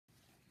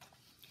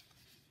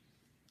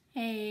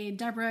Hey,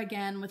 Deborah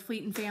again with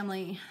Fleet and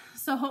Family.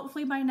 So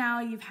hopefully by now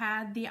you've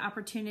had the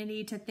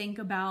opportunity to think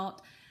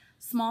about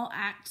small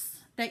acts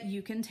that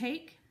you can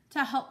take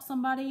to help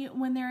somebody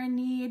when they're in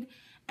need,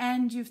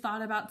 and you've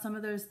thought about some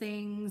of those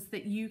things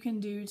that you can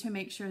do to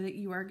make sure that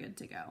you are good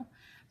to go.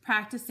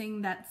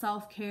 Practicing that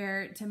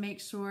self-care to make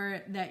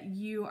sure that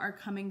you are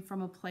coming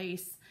from a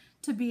place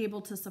to be able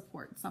to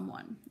support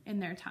someone in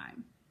their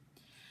time.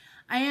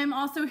 I am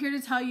also here to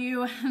tell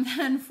you that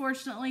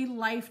unfortunately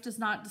life does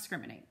not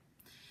discriminate.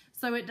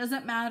 So it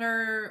doesn't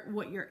matter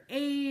what your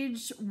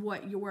age,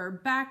 what your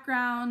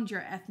background, your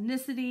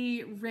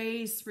ethnicity,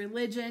 race,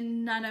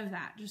 religion, none of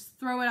that. Just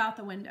throw it out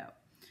the window.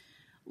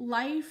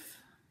 Life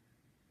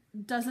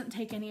doesn't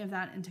take any of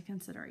that into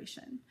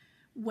consideration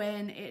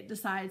when it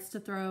decides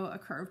to throw a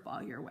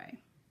curveball your way,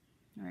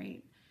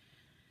 right?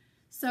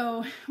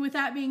 So with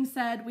that being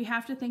said, we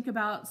have to think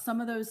about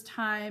some of those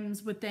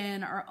times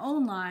within our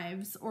own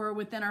lives or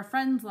within our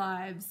friends'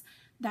 lives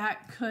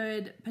that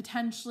could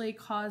potentially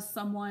cause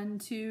someone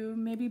to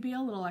maybe be a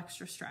little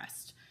extra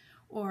stressed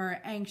or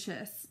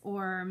anxious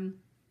or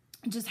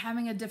just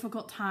having a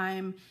difficult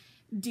time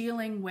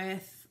dealing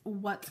with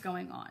what's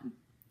going on.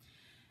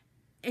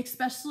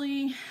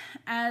 Especially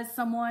as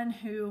someone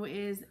who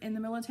is in the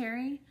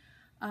military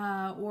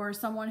or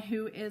someone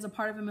who is a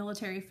part of a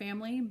military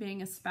family,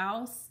 being a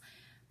spouse,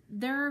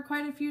 there are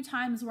quite a few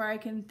times where I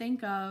can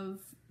think of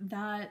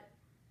that,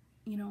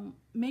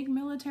 make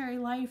military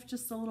life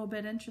just a little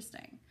bit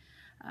interesting.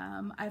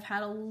 I've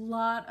had a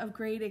lot of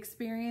great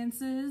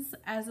experiences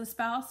as a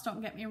spouse.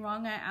 Don't get me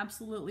wrong. I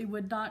absolutely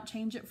would not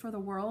change it for the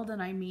world,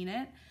 and I mean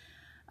it.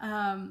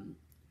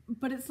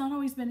 But it's not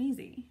always been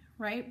easy,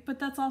 right? But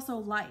that's also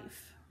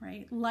life,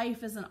 right?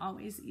 Life isn't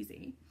always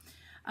easy.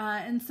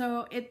 And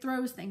so it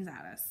throws things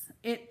at us.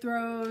 It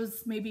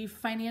throws maybe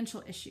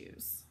financial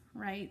issues,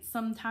 right?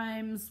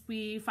 Sometimes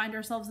we find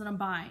ourselves in a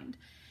bind,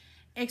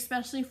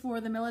 especially for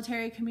the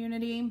military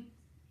community.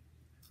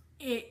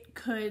 It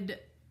could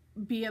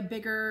be a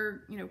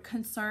bigger,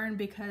 concern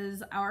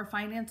because our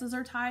finances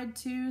are tied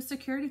to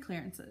security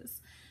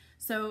clearances.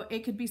 So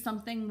it could be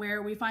something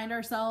where we find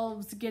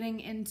ourselves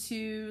getting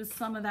into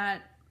some of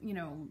that,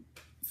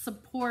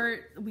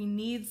 support. We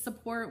need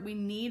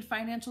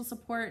financial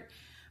support,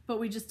 but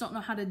we just don't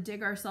know how to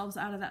dig ourselves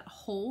out of that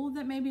hole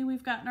that maybe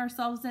we've gotten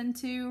ourselves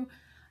into,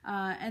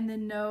 and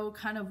then know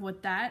kind of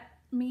what that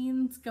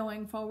means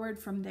going forward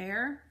from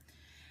there.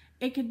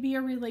 It could be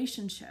a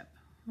relationship,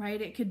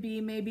 right? It could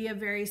be maybe a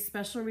very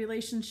special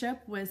relationship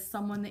with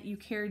someone that you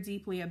care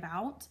deeply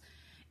about.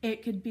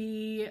 It could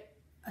be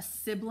a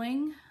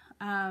sibling.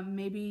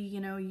 Maybe,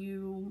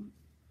 you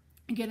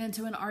get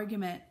into an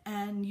argument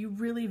and you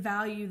really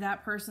value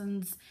that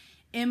person's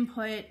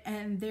input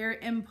and their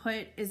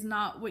input is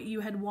not what you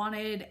had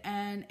wanted,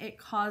 and it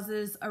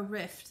causes a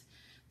rift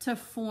to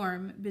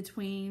form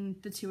between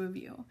the two of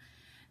you.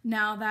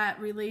 Now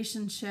that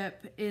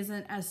relationship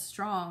isn't as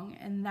strong,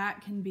 and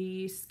that can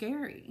be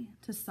scary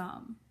to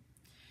some.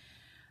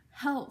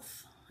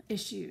 Health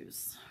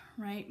issues,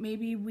 right?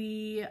 Maybe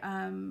we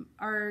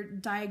are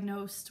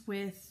diagnosed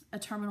with a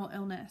terminal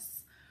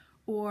illness,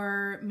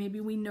 or maybe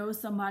we know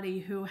somebody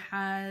who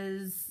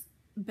has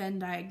been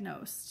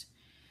diagnosed.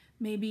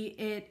 Maybe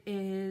it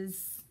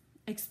is,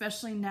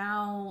 especially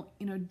now,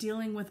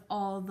 dealing with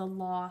all the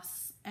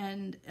loss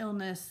and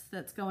illness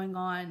that's going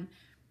on,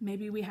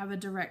 maybe we have a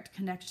direct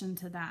connection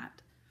to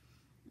that,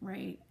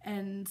 right?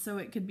 And so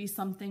it could be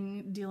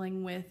something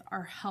dealing with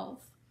our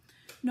health.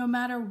 No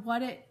matter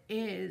what it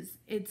is,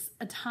 it's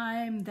a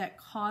time that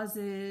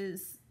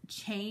causes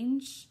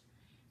change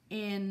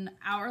in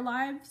our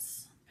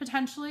lives,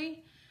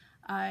 potentially.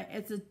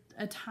 It's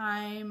a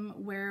time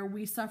where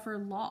we suffer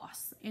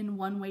loss in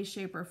one way,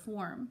 shape, or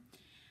form.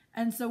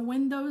 And so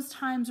when those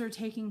times are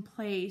taking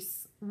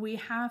place, we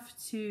have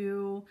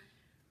to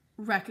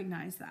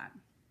recognize that.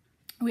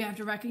 We have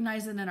to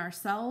recognize it in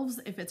ourselves,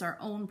 if it's our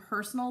own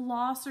personal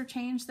loss or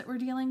change that we're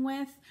dealing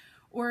with,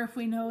 or if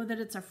we know that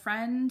it's a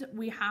friend,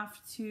 we have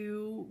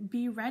to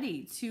be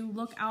ready to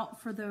look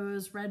out for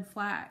those red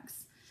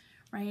flags,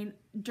 right?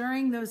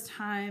 During those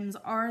times,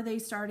 are they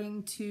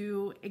starting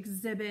to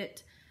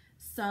exhibit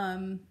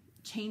some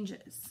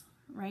changes,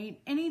 right?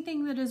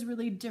 Anything that is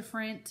really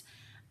different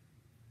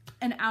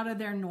and out of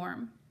their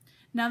norm.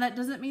 Now, that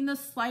doesn't mean the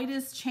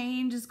slightest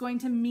change is going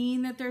to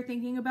mean that they're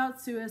thinking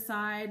about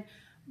suicide,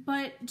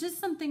 but just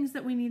some things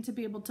that we need to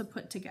be able to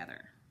put together,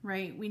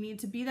 right? We need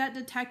to be that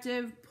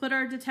detective, put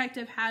our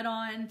detective hat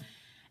on,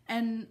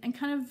 and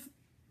kind of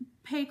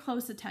pay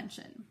close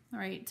attention,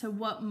 right, to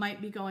what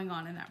might be going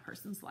on in that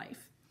person's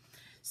life.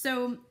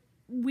 So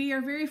we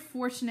are very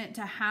fortunate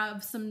to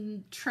have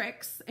some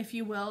tricks, if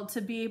you will,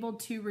 to be able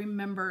to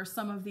remember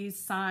some of these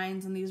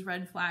signs and these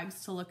red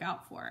flags to look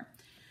out for.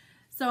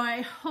 So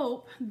I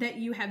hope that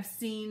you have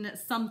seen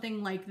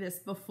something like this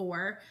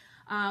before.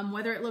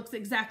 Whether it looks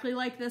exactly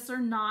like this or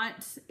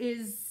not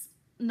is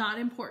not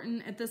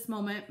important at this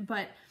moment,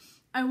 but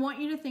I want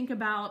you to think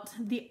about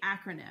the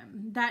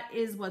acronym. That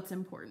is what's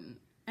important,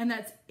 and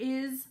that's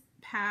Is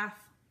Path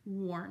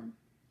Worn?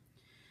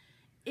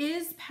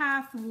 Is Ice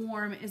Path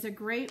Warm is a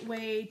great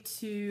way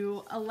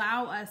to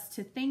allow us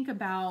to think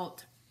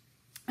about,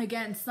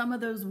 again, some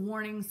of those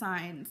warning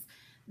signs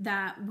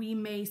that we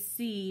may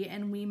see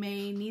and we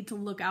may need to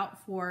look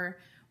out for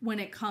when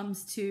it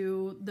comes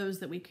to those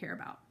that we care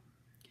about.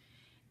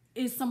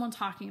 Is someone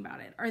talking about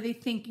it? Are they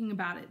thinking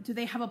about it? Do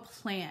they have a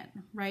plan,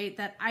 right?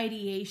 That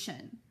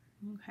ideation,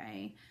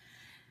 okay?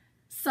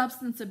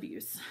 Substance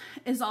abuse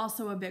is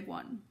also a big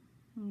one,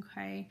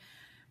 okay?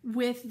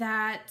 With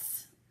that,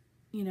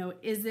 you know,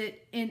 is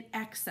it in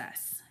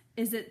excess?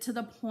 Is it to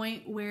the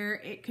point where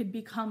it could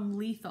become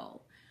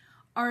lethal?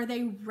 Are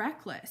they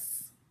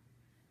reckless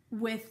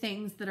with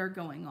things that are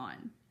going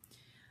on?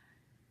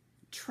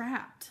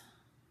 Trapped.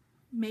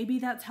 Maybe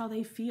that's how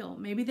they feel.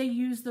 Maybe they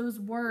use those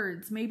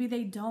words. Maybe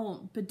they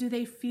don't. But do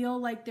they feel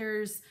like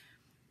there's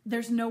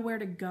nowhere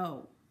to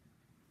go?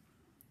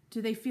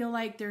 Do they feel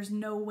like there's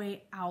no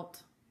way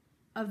out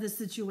of the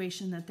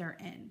situation that they're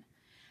in?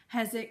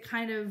 Has it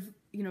kind of,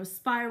 you know,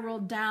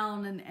 spiraled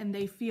down and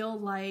they feel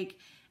like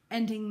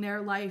ending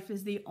their life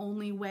is the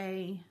only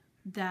way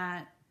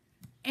that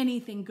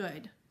anything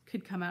good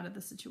could come out of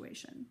the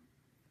situation?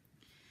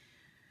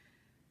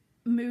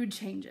 Mood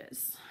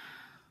changes.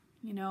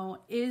 You know,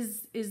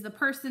 is the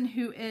person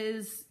who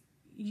is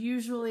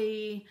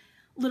usually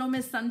Little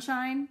Miss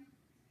Sunshine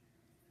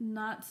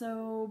not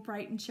so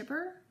bright and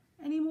chipper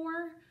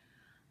anymore?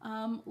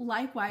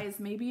 Likewise,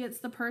 maybe it's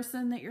the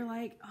person that you're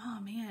like, oh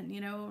man,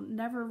 you know,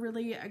 never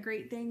really a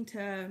great thing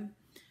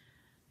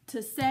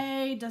to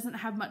say, doesn't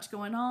have much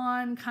going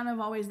on, kind of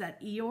always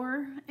that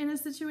Eeyore in a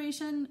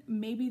situation.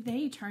 Maybe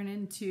they turn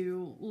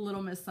into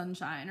Little Miss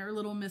Sunshine or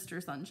Little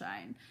Mr.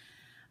 Sunshine.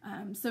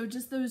 So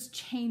just those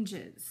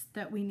changes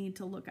that we need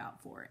to look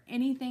out for.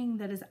 Anything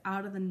that is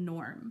out of the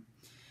norm.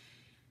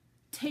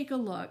 Take a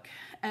look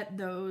at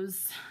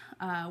those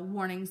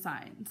warning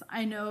signs.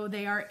 I know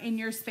they are in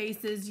your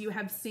spaces. You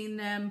have seen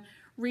them.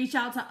 Reach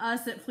out to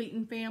us at Fleet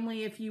and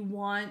Family if you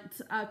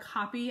want a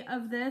copy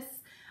of this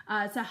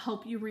to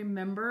help you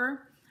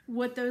remember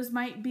what those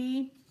might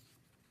be.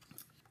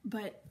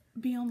 But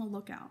be on the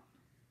lookout,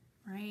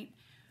 right?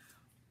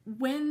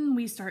 When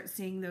we start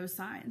seeing those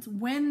signs,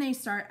 when they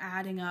start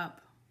adding up,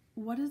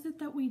 what is it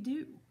that we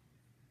do?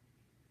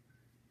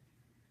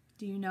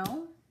 Do you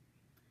know?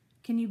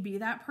 Can you be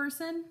that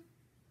person?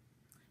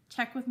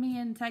 Check with me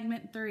in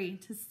segment 3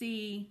 to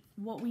see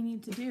what we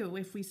need to do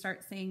if we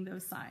start seeing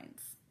those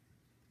signs.